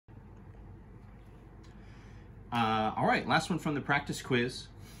All right, last one from the practice quiz.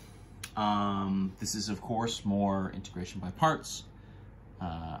 This is, of course, more integration by parts.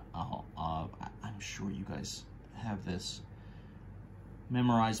 I'm sure you guys have this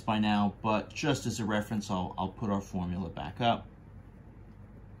memorized by now, but just as a reference, I'll put our formula back up.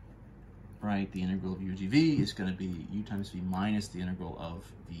 Right, the integral of u dv is going to be u times v minus the integral of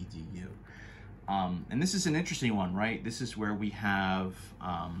v du. And this is an interesting one, right? This is where we have,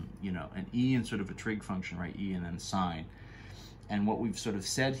 you know, an e and sort of a trig function, right? E and then sine. And what we've sort of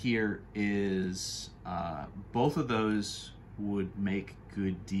said here is both of those would make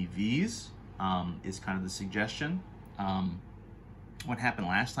good dv's, is kind of the suggestion. What happened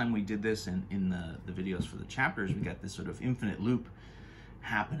last time we did this in the videos for the chapters, we got this sort of infinite loop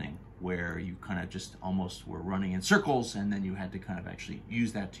happening where you kind of just almost were running in circles, and then you had to kind of actually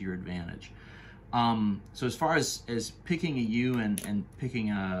use that to your advantage. So as far as picking a u and picking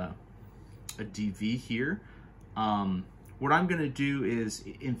a dv here, what I'm going to do is,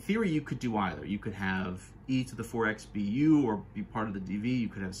 in theory, you could do either. You could have e to the 4x be u or be part of the dv. You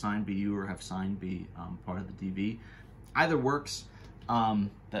could have sine be u or have sine be part of the dv. Either works.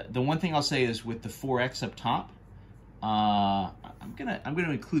 The one thing I'll say is with the 4x up top, I'm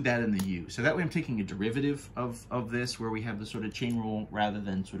gonna include that in the u. So that way I'm taking a derivative of this where we have the sort of chain rule rather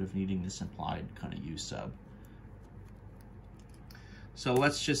than sort of needing this implied kind of u sub. So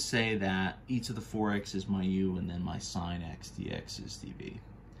let's just say that e to the 4x is my u and then my sine x dx is dv.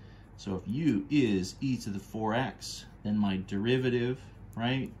 So if u is e to the 4x, then my derivative,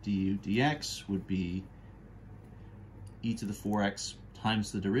 right, du dx would be e to the 4x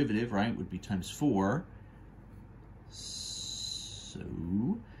times the derivative, right, would be times 4. So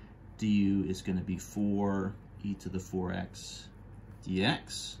du is going to be 4 e to the 4x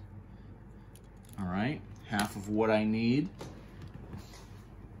dx. All right, half of what I need.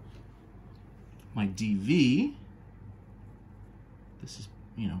 My dv, this is,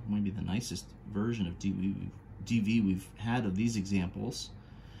 you know, maybe the nicest version of dv we've had of these examples.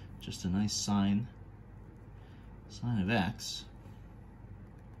 Just a nice sine of x.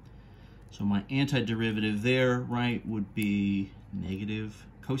 So my antiderivative there, right, would be negative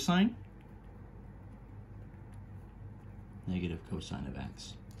cosine of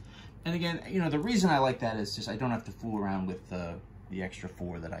x. And again, you know, the reason I like that is just I don't have to fool around with the extra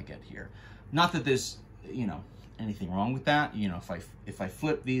 4 that I get here. Not that there's, you know, anything wrong with that. You know, if I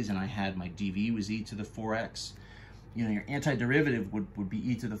flip these and I had my dv was e to the 4x, you know, your antiderivative would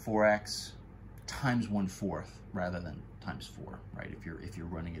be e to the 4x times 1/4 rather than times 4, right? If you're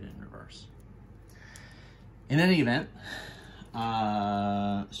running it in reverse. In any event,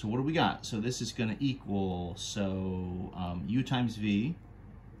 so what do we got? So this is going to equal, so u times v,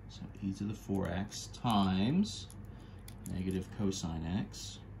 so e to the 4x times negative cosine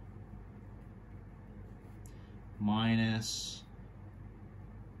x minus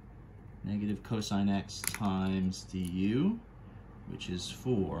negative cosine x times du, which is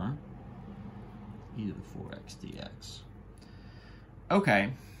 4 e to the 4x dx.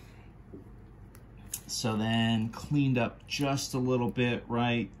 Okay, so then cleaned up just a little bit,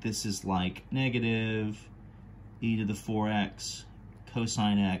 right? This is like negative e to the 4x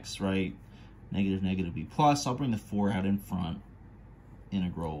cosine x, right? Negative b plus. I'll bring the 4 out in front.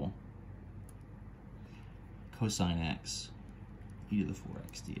 Integral cosine x e to the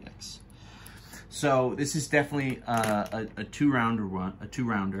 4x dx. So this is definitely a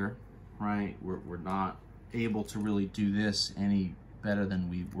two-rounder, right? We're not able to really do this any better than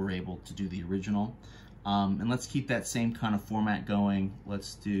we were able to do the original. And let's keep that same kind of format going.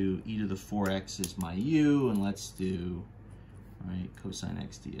 Let's do e to the 4x is my u, and let's do, right, cosine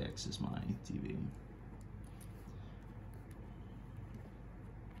x dx is my dv.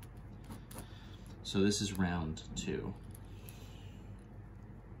 So this is round 2.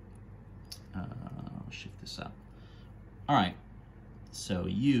 I'll shift this up. All right, so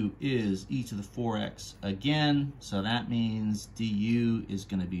u is e to the 4x again, so that means du is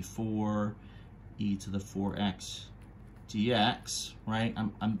going to be 4 e to the 4x dx, right?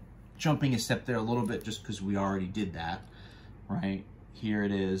 I'm jumping a step there a little bit just because we already did that, right? Here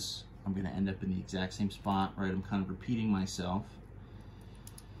it is. I'm going to end up in the exact same spot, right? I'm kind of repeating myself.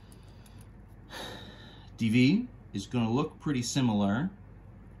 dv is going to look pretty similar.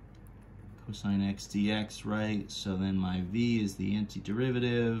 Cosine x dx, right? So then my v is the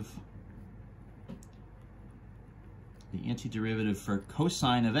antiderivative. The antiderivative for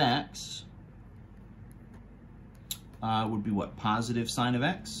cosine of x would be what? Positive sine of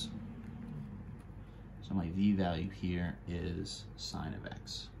x. So my v value here is sine of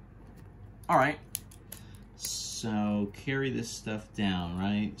x. All right. So carry this stuff down,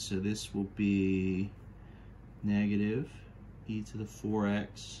 right? So this will be negative e to the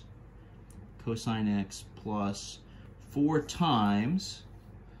 4x cosine x plus 4 times,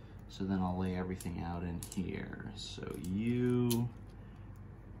 so then I'll lay everything out in here. So u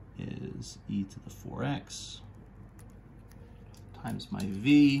is e to the 4x times my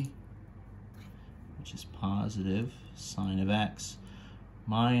v, which is positive sine of x,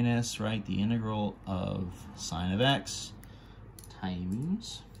 minus, right, the integral of sine of x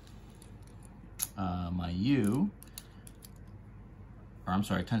times my u, or I'm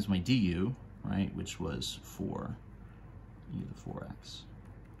sorry, times my du, right, which was 4 e to the 4x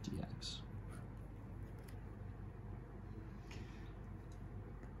dx.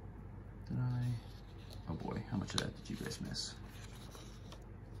 Did I? Oh boy, how much of that did you guys miss?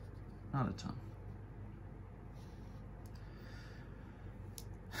 Not a ton.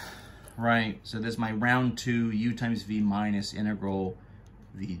 Right, so there's my round 2 u times v minus integral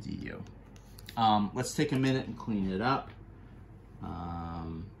v du. Let's take a minute and clean it up.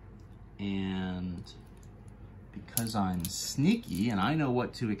 And because I'm sneaky and I know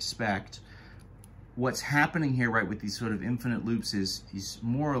what to expect, what's happening here, right, with these sort of infinite loops is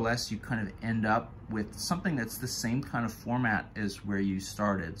more or less you kind of end up with something that's the same kind of format as where you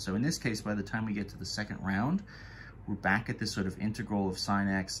started. So in this case, by the time we get to the second round, we're back at this sort of integral of sine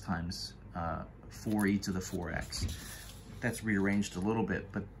x times 4e to the 4x. That's rearranged a little bit,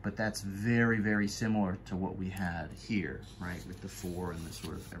 but that's very, very similar to what we had here, right, with the 4 and the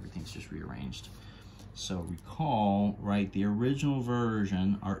sort of everything's just rearranged. So recall, right, the original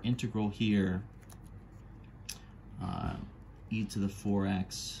version, our integral here, e to the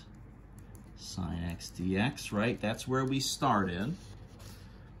 4x sine x dx, right? That's where we started.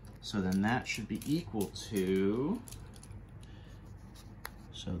 So then that should be equal to,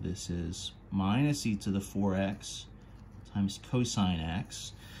 so this is minus e to the 4x times cosine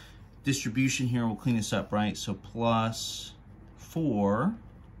x. Distribution here, we'll clean this up, right? So plus 4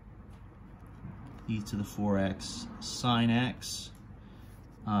 e to the 4x sine x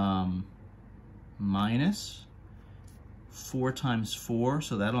minus 4 times 4,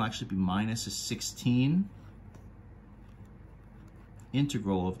 so that'll actually be minus a 16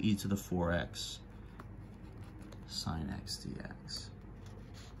 integral of e to the 4x sine x dx.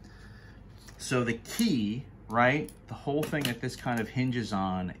 So the key, right, the whole thing that this kind of hinges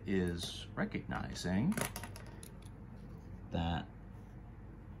on is recognizing that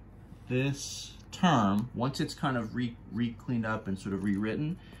this term, once it's kind of re-cleaned up and sort of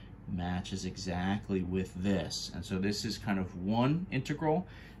rewritten, matches exactly with this. And so this is kind of one integral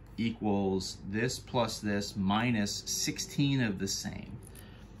equals this plus this minus 16 of the same.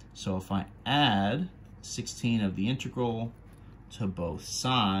 So if I add 16 of the integral to both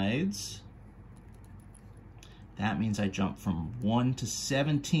sides, that means I jump from 1 to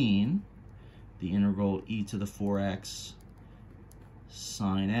 17, the integral e to the 4x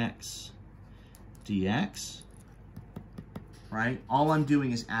sine x dx, right? All I'm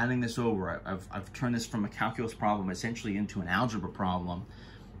doing is adding this over. I've turned this from a calculus problem essentially into an algebra problem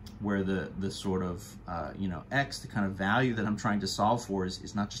where the sort of, you know, x, the kind of value that I'm trying to solve for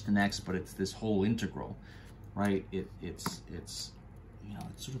is not just an x, but it's this whole integral, right? It's you know,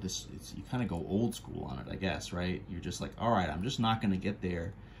 it's sort of this, you kind of go old school on it, I guess, right? You're just like, all right, I'm just not going to get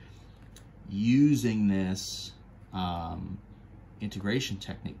there using this integration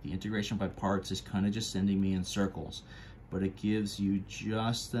technique. The integration by parts is kind of just sending me in circles, but it gives you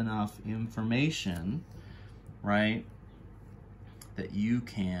just enough information, right, that you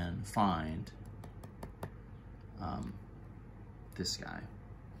can find this guy.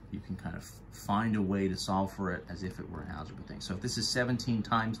 You can kind of find a way to solve for it as if it were an algebra thing. So if this is 17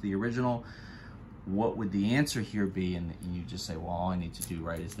 times the original, what would the answer here be? And you just say, well, all I need to do,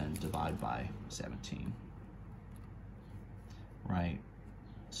 right, is then divide by 17, right?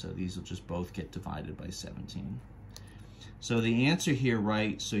 So these will just both get divided by 17. So the answer here,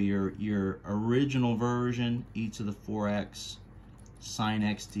 right, so your original version, e to the 4x sine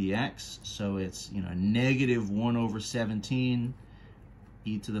x dx, so it's, you know, negative 1 over 17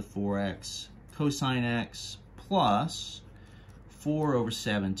 e to the 4x cosine x plus 4 over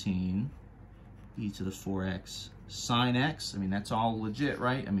 17 e to the 4x sine x. I mean, that's all legit,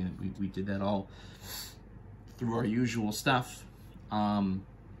 right? I mean, we did that all through our usual stuff. And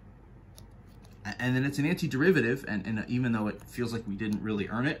then it's an antiderivative, and even though it feels like we didn't really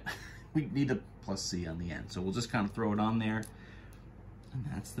earn it, we need a plus c on the end. So we'll just kind of throw it on there, and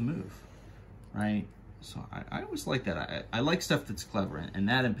that's the move, right? So I always like that. I like stuff that's clever, and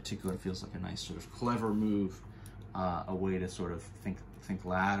that in particular feels like a nice sort of clever move, a way to sort of think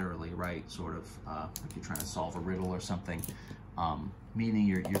laterally, right? Sort of like you're trying to solve a riddle or something, meaning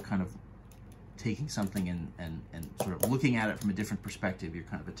you're kind of taking something and sort of looking at it from a different perspective. You're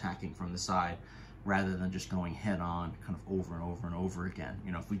kind of attacking from the side rather than just going head on kind of over and over and over again.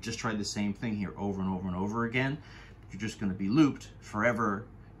 You know, if we just tried the same thing here over and over and over again, you're just going to be looped forever,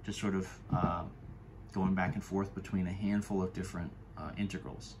 just sort of going back and forth between a handful of different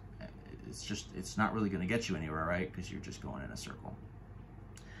integrals. It's not really going to get you anywhere, right? Because you're just going in a circle.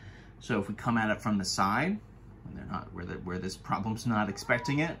 So if we come at it from the side, when they're not, where this problem's not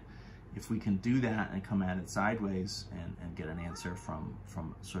expecting it, if we can do that and come at it sideways and get an answer from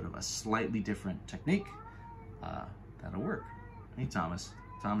sort of a slightly different technique, that'll work. Hey, Thomas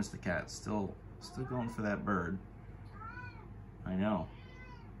the cat, still going for that bird. I know.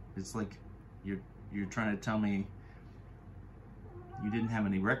 It's like you're trying to tell me you didn't have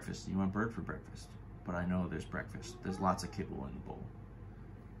any breakfast. You want bird for breakfast. But I know there's breakfast. There's lots of kibble in the bowl.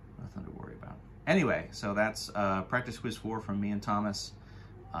 Nothing to worry about. Anyway, so that's practice quiz 4 from me and Thomas.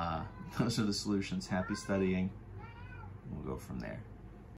 Those are the solutions. Happy studying. We'll go from there.